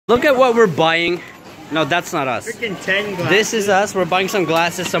Look at what we're buying. No, that's not us. Freaking 10 glasses. This is us. We're buying some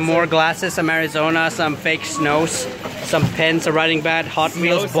glasses, some more glasses, some Arizona, some fake snows, some pens, a writing pad, Hot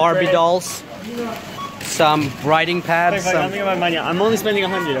Wheels, Barbie dolls, some writing pads. Wait, I'm thinking about money. I'm only spending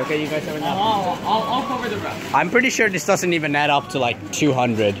 100. Okay, you guys have enough. I'll cover the rest. I'm pretty sure this doesn't even add up to like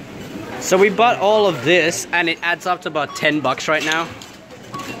 200. So we bought all of this, and it adds up to about 10 bucks right now.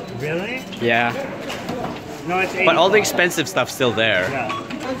 Really? Yeah. No, it's 80. But all the expensive stuff's still there. Yeah.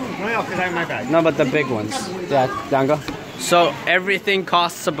 No, because I have my bag. No, but the big ones. Yeah, Dango. So everything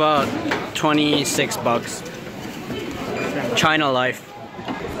costs about 26 bucks. China life.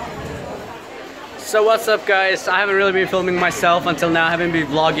 So what's up, guys? I haven't really been filming myself until now. I haven't been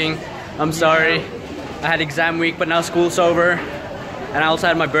vlogging. I'm sorry. I had exam week, but now school's over. And I also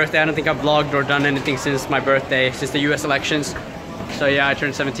had my birthday. I don't think I've vlogged or done anything since my birthday, since the US elections. So yeah, I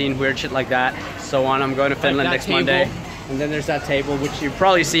turned 17, weird shit like that. So on, I'm going to Finland next Monday. And then there's that table, which you've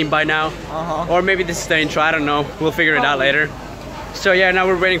probably seen by now. Or maybe this is the intro, I don't know. We'll figure it out later. So yeah, now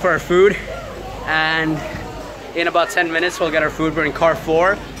we're waiting for our food. And in about 10 minutes, we'll get our food. We're in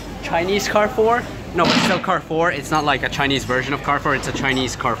Carrefour. Chinese Carrefour? No, but still Carrefour. It's not like a Chinese version of Carrefour, it's a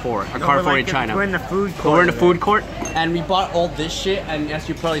Chinese Carrefour. A Carrefour in China. We're in the food court. So we're in the food court. And we bought all this shit. And as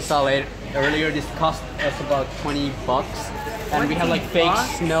you probably saw earlier, this cost us about 20 bucks. And we have like fake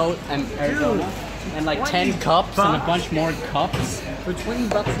snow and Arizona. And like 10 cups and a bunch more cups. For 20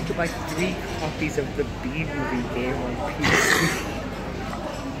 bucks, you could buy 3 copies of the B movie game on PC.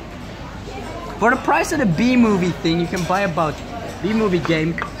 For the price of the B movie thing, you can buy about B movie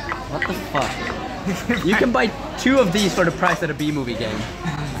game. What the fuck? You can buy 2 of these for the price of the B movie game.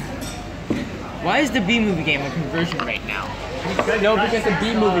 Why is the B movie game a conversion right now? No, because the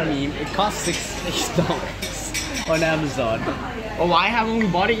B movie meme, it costs $6 on Amazon. Oh, why haven't we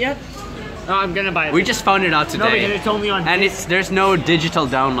bought it yet? No, I'm gonna buy it. We just found it out today. No, because it's only on and disc. there's no digital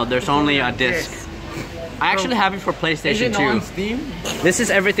download, there's only a disc. I actually have it for PlayStation 2. Is it on Steam? This is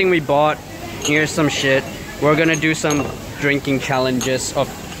everything we bought. Here's some shit. We're gonna do some drinking challenges of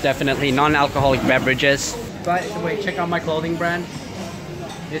definitely non-alcoholic beverages. By the way, check out my clothing brand.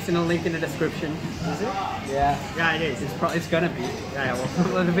 It's in a link in the description. Is it? Yeah. Yeah, it is. It's gonna be. Yeah,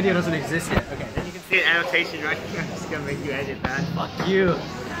 well, The video doesn't exist yet. Okay. then you can see an annotation right here. I'm just gonna make you edit that. Fuck you.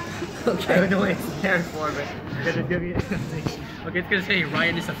 Okay. I don't know what it's there for, but it's gonna give you an annotation. Okay, it's gonna say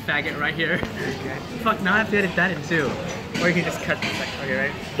Ryan is a faggot right here. Okay. Fuck, now I have to edit that in too. Or you can just cut this. Okay,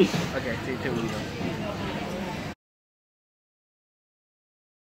 right? Okay, 3, 2, 1.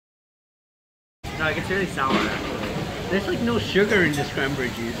 No, it gets really sour actually. There's like no sugar in this cranberry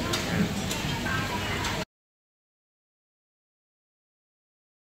juice.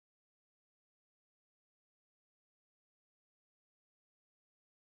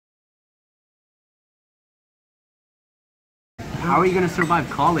 How are you gonna survive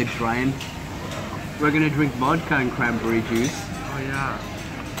college, Ryan? We're gonna drink vodka and cranberry juice. Oh yeah.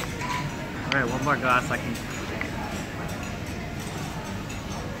 Alright, one more glass I can...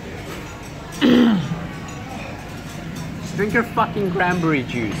 Just drink your fucking cranberry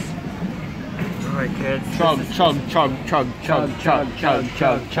juice. Alright kids. Chug, chug, chug, chug, chug, chug, chug,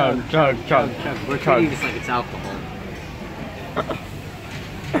 chug, chug, chug, chug, We're chug. treating this like it's alcohol.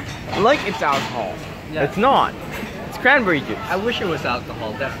 Like it's alcohol. Yeah. It's not. It's cranberry juice. I wish it was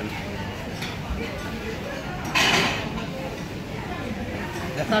alcohol, definitely.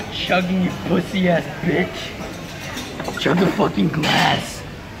 That's not chugging, you pussy ass bitch. Chug the fucking glass.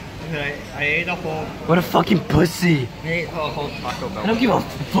 I ate a whole... What a fucking pussy. I ate a whole Taco Bell. I don't give a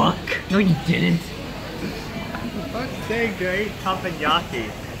fuck. No, you didn't. Fuck's sake, dude. I ate takoyaki.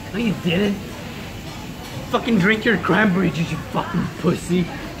 No, you didn't. Fucking drink your cranberry juice, you fucking pussy.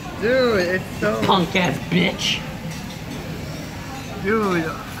 Dude, it's so... Punk ass bitch. Dude,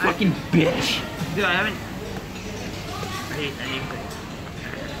 Fucking bitch. Dude, I haven't... I ate anything.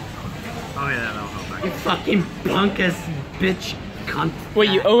 Oh yeah, that'll help. You fucking punk ass bitch. Cunt.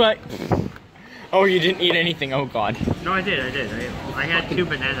 Wait, oh, you didn't eat anything. Oh god. No, I did. I had 2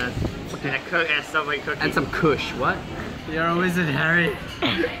 bananas and Subway cookies. And some kush. What? You're a wizard, Harry.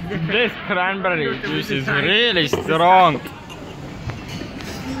 This cranberry juice is really strong.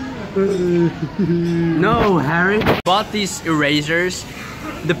 No, Harry. Bought these erasers.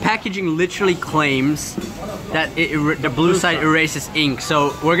 The packaging literally claims that the blue side erases ink.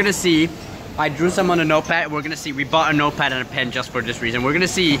 So we're gonna see. I drew some on a notepad. We're gonna see. We bought a notepad and a pen just for this reason. We're gonna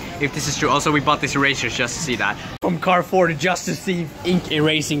see if this is true. Also, we bought these erasers just to see that. From Carrefour to just to see ink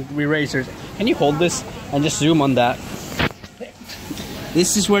erasing erasers. Can you hold this and just zoom on that?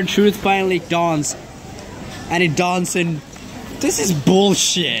 This is where truth finally dawns. And it dawns in... This is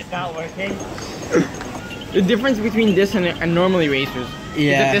bullshit. Not working. The difference between this and normal erasers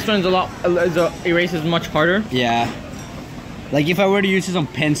Yeah. This one's the erase is much harder. Yeah. Like if I were to use this on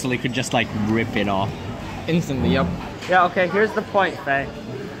pencil, it could just like rip it off. Instantly, yep. Yeah, okay, here's the point, Faye.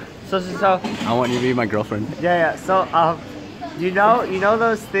 So I want you to be my girlfriend. yeah, so you know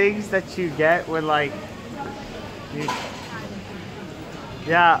those things that you get when like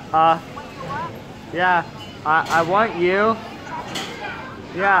I want you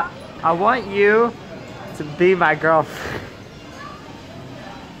I want you to be my girlfriend.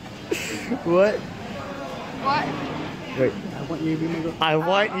 What? What? Wait, I want you to be my girlfriend. I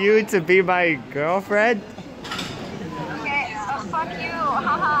want you to be my girlfriend? Okay, fuck you.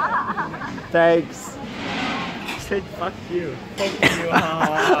 Thanks. I said fuck you. Fuck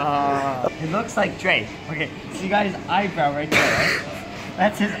you. It looks like Drake. Okay, so you got his eyebrow right there, right?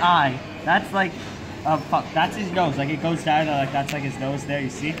 That's his eye. That's like, fuck, that's his nose. Like it goes down, like that's like his nose there, you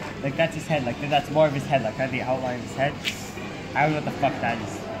see? Like that's his head, like that's more of his head, like kind of the outline of his head. I don't know what the fuck that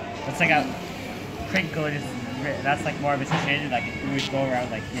is. It's like a crinkle in his, that's like more of his chin, like it would go around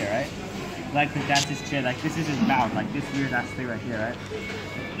like here, right? Like that's his chin, like this is his mouth, like this weird ass thing right here, right?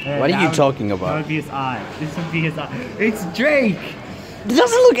 And What are you talking That about? would be his eye. This would be his eye. It's Drake! It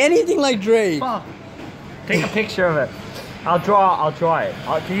doesn't look anything like Drake. Fuck. Take a picture of it. I'll draw it.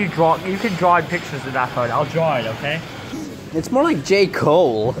 You can draw pictures of that photo. I'll draw it, okay? It's more like J.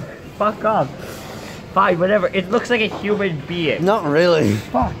 Cole. Fuck up. Fine, whatever. It looks like a human being. Not really.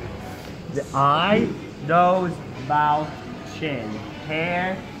 Fuck. The eye, nose, mouth, chin,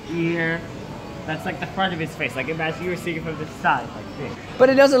 hair, ear. That's like the front of his face. Like imagine you were seeing it from the side, like this. But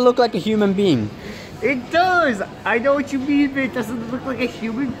it doesn't look like a human being. It does! I know what you mean, but it doesn't look like a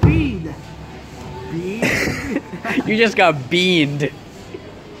human being. Bean? You just got beaned.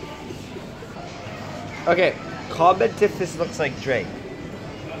 Okay, comment if this looks like Drake.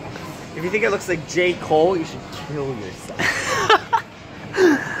 If you think it looks like J. Cole, you should kill yourself.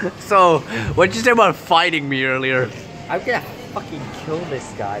 So, what'd you say about fighting me earlier? I'm gonna fucking kill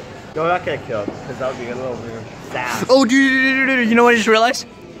this guy. No, I'm not gonna kill him, because that would be a little weird. Sad. Oh, dude, you know what I just realized?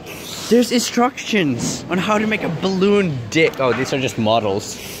 There's instructions on how to make a balloon dick. Oh, these are just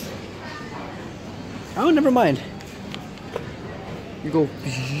models. Oh, never mind. You go.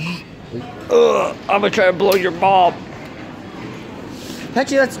 I'm gonna try to blow your bulb.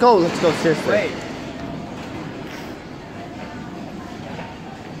 Petri, let's go, seriously. Wait.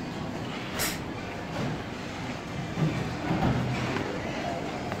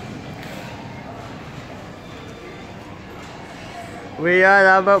 We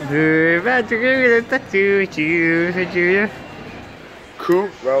are about blue, Coop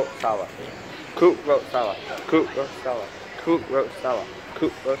roast sour. Coop roast sour. Coop roast sour. Coop roast sour.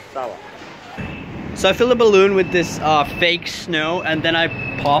 Coop roast sour. So I filled a balloon with this fake snow, and then I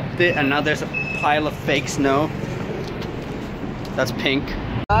popped it, and now there's a pile of fake snow. That's pink.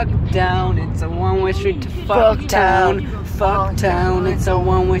 Fuck down, it's a one-way street to fuck town. Fuck town, it's a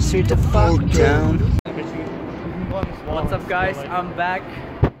one-way street to fuck town. What's up, guys? I'm back.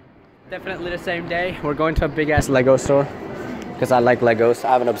 Definitely the same day. We're going to a big-ass Lego store because I like Legos.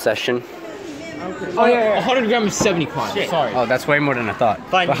 I have an obsession. Oh yeah, 100 grams is 70 kwon. Sorry. Oh, that's way more than I thought.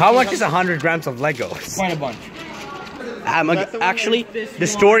 Fine. But how much is 100 grams of Legos? Quite a bunch. Actually, the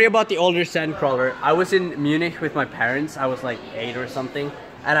story about the older sandcrawler, I was in Munich with my parents. I was like 8 or something.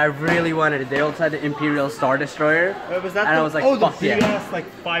 And I really wanted it. They also had the Imperial Star Destroyer. Was that and I was like, fuck the yeah. like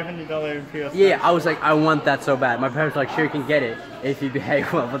 $500 Imperial Star? Yeah, I was like, I want that so bad. My parents were like, sure, you can get it if you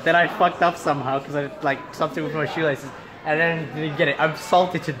behave well. But then I fucked up somehow because I like something with my shoelaces. And then didn't get it. I'm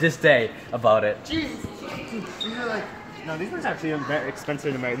salty to this day about it. Jesus. These are like, no, these ones actually are very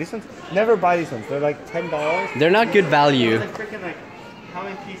expensive in America. These ones, never buy these ones. They're like $10. They're not good value. It's like freaking like, how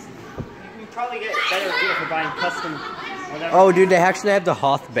many pieces? You can probably get a better deal for buying custom whatever. Oh, dude, they actually have the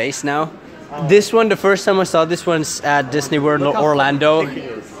Hoth base now. This one, the first time I saw this one's at Disney World Orlando.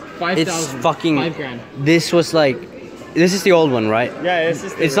 It's fucking. 5 grand. This was like, this is the old one, right? Yeah, it's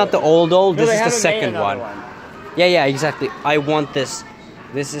just. It's not the old. No, This they is the haven't made second another one. Yeah, exactly. I want this.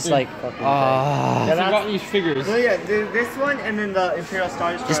 This is like, Yeah, I've got these figures. well, yeah, this one and then the Imperial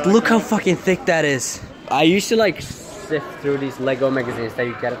Star Destroyer. just look how fucking thick that is. I used to like sift through these Lego magazines that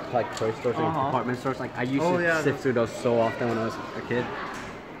you get at like toy stores and department stores. Like I used to sift through those so often when I was a kid.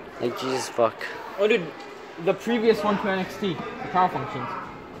 Like Jesus fuck. Oh dude, the previous one to NXT, the power functions.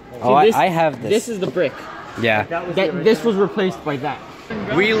 Oh, this, I have this. This is the brick. Yeah. This was replaced by that.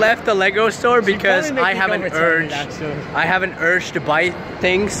 We left the Lego store because I have an urge. Actually. I have an urge to buy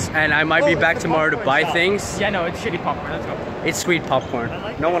things, and I might be back tomorrow to buy things. Yeah, no, it's shitty popcorn. Let's go. It's sweet popcorn.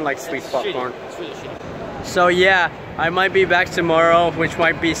 No one likes sweet popcorn. It's really shitty. So yeah, I might be back tomorrow, which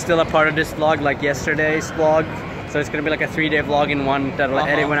might be still a part of this vlog, like yesterday's vlog. So it's gonna be like a 3-day vlog in one that I'll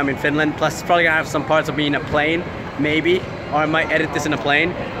edit when I'm in Finland. Plus it's probably gonna have some parts of me in a plane, maybe. Or I might edit this in a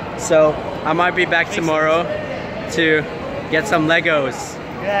plane. So I might be back tomorrow to get some Legos.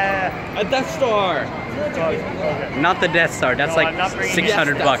 Yeah. A Death Star. Not the Death Star, that's like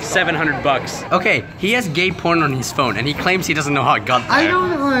 600 bucks, 700 bucks. Okay, he has gay porn on his phone and he claims he doesn't know how it got there. I don't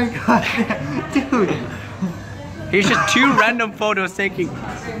know how I got there. Dude. Here's just 2 random photos taking.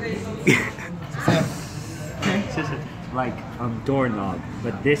 This is like a doorknob,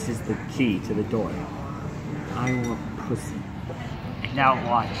 but this is the key to the door. I want pussy. Now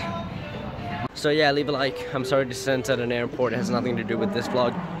watch. So yeah, leave a like. I'm sorry this ends at an airport. It has nothing to do with this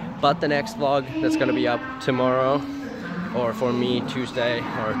vlog. But the next vlog that's gonna be up tomorrow, or for me Tuesday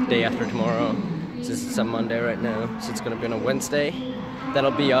or day after tomorrow, since it's a Monday right now, so it's gonna be on a Wednesday.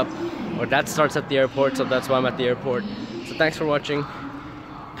 That'll be up, or that starts at the airport, so that's why I'm at the airport. So thanks for watching.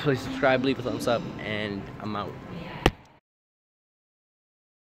 Please subscribe, leave a thumbs up, and I'm out.